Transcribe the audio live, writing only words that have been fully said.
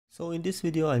So in this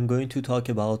video I'm going to talk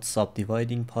about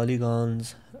subdividing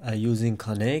polygons using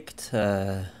connect,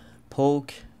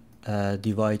 poke,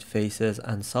 divide faces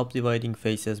and subdividing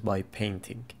faces by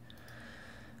painting.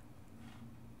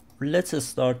 Let's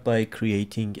start by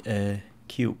creating a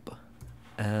cube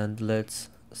and let's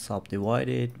subdivide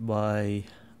it by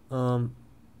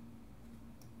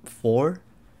 4,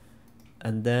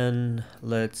 and then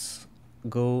let's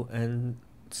go and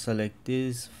select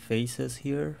these faces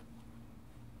here,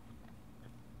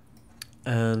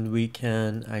 and we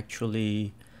can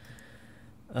actually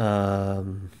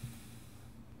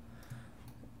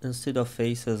instead of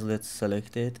faces, let's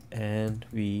select it and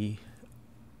we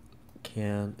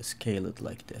can scale it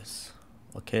like this,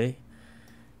 okay,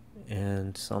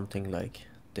 and something like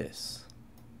this.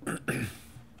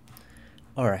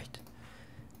 All right,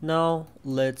 now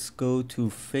let's go to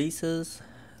faces,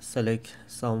 select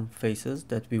some faces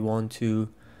that we want to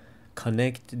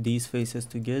connect these faces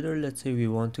together. Let's say we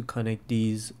want to connect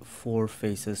these 4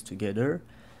 faces together,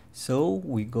 so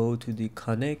we go to the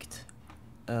connect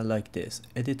like this,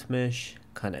 edit mesh,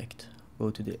 connect, go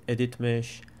to the edit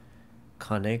mesh,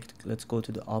 connect. Let's go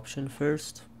to the option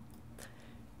first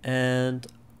and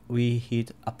we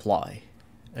hit apply.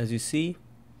 As you see,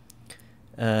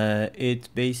 it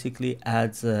basically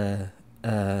adds an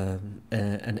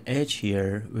edge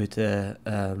here with a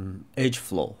edge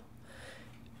flow.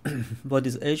 What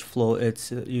is edge flow?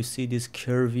 It's you see this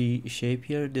curvy shape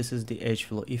here, this is the edge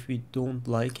flow. If we don't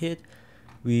like it,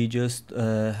 we just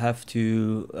have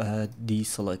to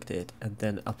deselect it and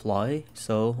then apply,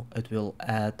 so it will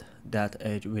add that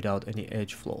edge without any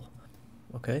edge flow.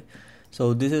 Okay,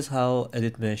 so this is how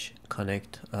edit mesh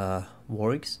connect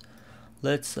works.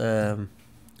 Let's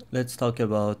talk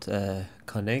about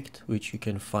connect, which you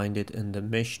can find it in the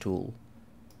mesh tool.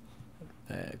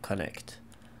 Connect.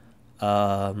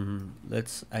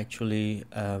 Let's actually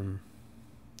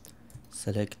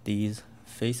select these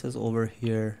faces over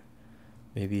here.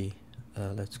 Maybe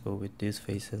let's go with these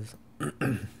faces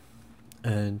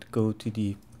and go to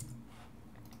the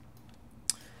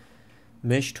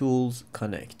mesh tools,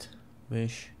 connect,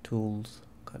 mesh tools,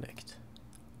 connect,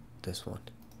 this one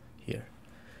here.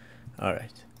 All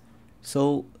right,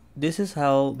 so this is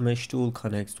how mesh tool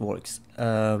connect works.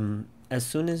 As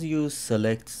soon as you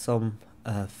select some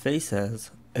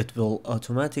faces, it will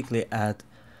automatically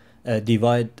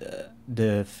divide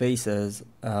the faces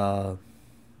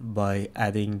by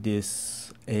adding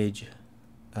this edge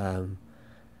on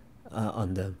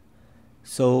them.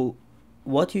 So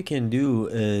what you can do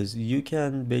is you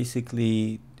can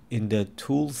basically, in the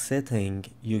tool setting,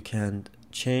 you can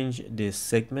change this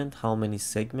segment, how many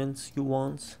segments you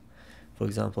want. For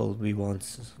example, we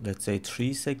want, let's say,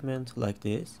 3 segments like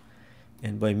this,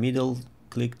 and by middle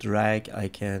click drag I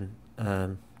can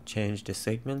change the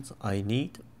segments I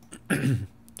need.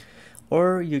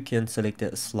 Or you can select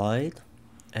a slide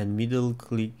and middle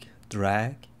click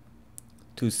drag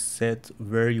to set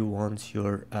where you want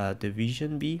your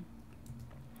division be,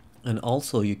 and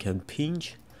also you can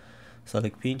pinch,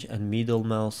 select pinch and middle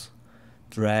mouse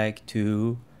drag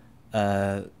to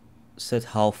set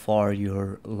how far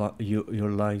your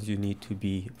lines you need to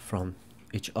be from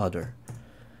each other.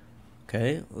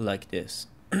 Okay, like this.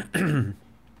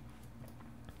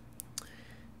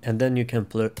 And then you can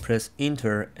press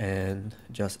enter and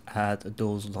just add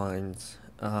those lines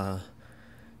to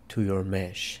your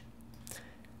mesh.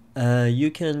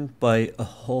 You can, by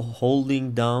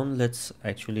holding down, let's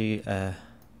actually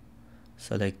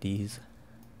select these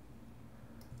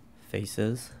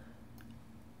faces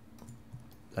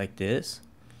like this,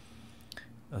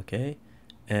 okay,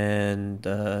 and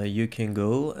you can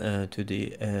go to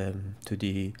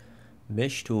the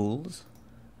mesh tools,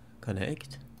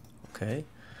 connect, okay,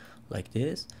 like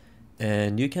this,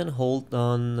 and you can hold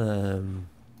on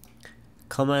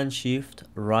Command Shift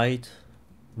right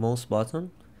mouse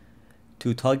button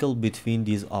to toggle between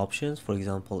these options. For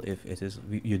example, if it is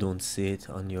you don't see it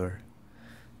on your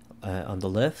on the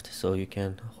left, so you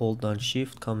can hold down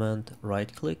Shift Command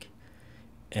right click,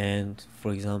 and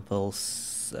for example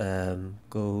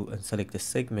go and select the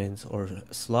segments or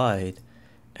slide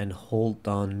and hold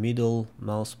down middle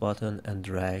mouse button and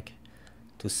drag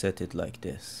to set it like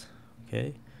this,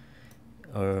 okay,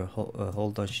 or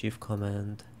hold down Shift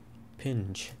Command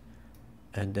pinch,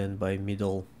 and then by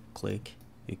middle click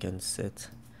you can set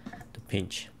the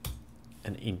pinch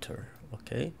and enter,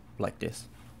 okay, like this.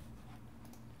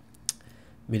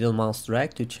 Middle mouse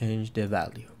drag to change the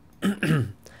value.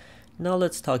 Now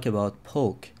let's talk about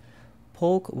poke.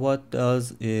 Poke, what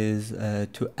does is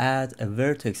to add a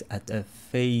vertex at a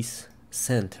face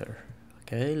center.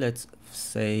 Okay, let's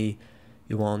say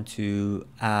you want to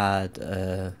add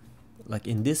like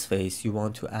in this face you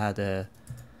want to add a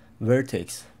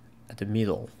vertex at the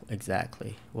middle.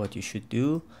 Exactly what you should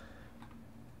do,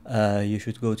 you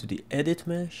should go to the edit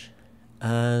mesh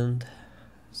and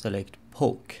select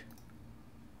poke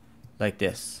like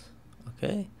this.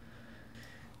 Okay,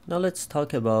 now let's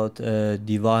talk about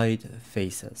divide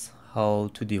faces, how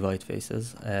to divide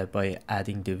faces by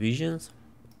adding divisions.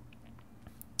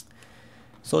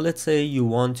 So let's say you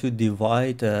want to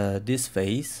divide this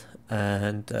face,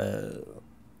 and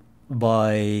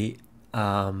by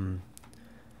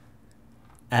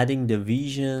adding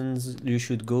divisions you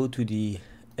should go to the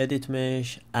edit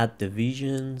mesh, add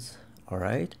divisions. All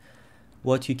right,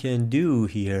 what you can do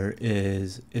here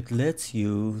is it lets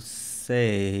you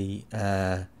say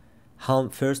how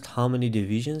many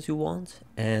divisions you want,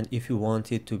 and if you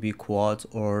want it to be quads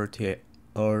or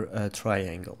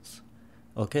triangles.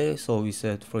 Okay, so we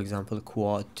said, for example,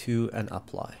 quad 2 and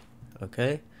apply.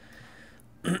 Okay,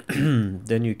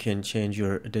 then you can change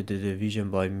the division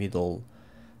by middle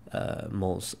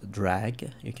most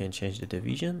drag. You can change the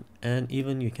division, and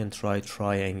even you can try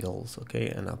triangles. Okay,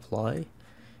 and apply,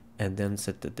 and then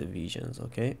set the divisions.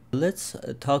 Okay, let's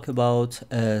talk about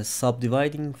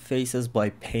subdividing faces by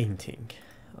painting.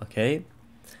 Okay,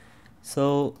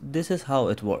 so this is how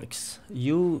it works.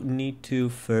 You need to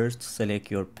first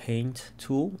select your paint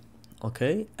tool,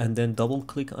 okay, and then double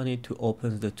click on it to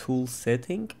open the tool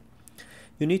setting.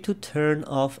 You need to turn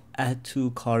off add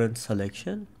to current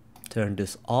selection, turn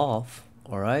this off.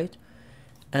 All right,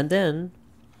 and then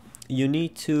you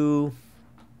need to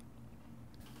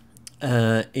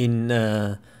in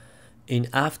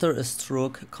after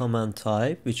stroke command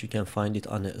type, which you can find it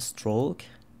on a stroke,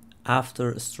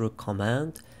 after stroke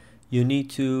command, you need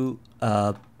to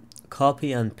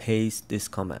copy and paste this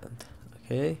command.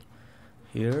 Okay,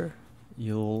 here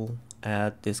you'll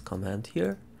add this command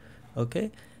here.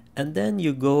 Okay, and then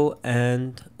you go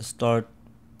and start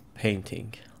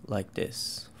painting like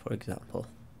this, for example.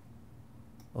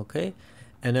 Okay,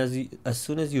 and as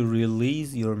soon as you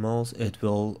release your mouse, it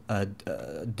will add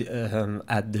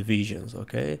divisions.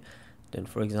 Okay, then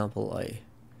for example I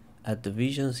add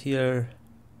divisions here,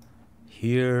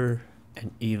 here,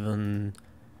 and even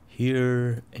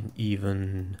here, and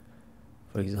even,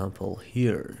 for example,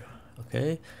 here.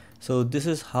 Okay, so this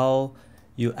is how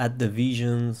you add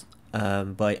divisions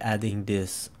by adding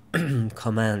this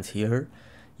command here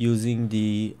using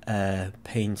the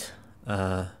paint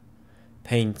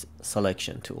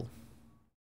selection tool.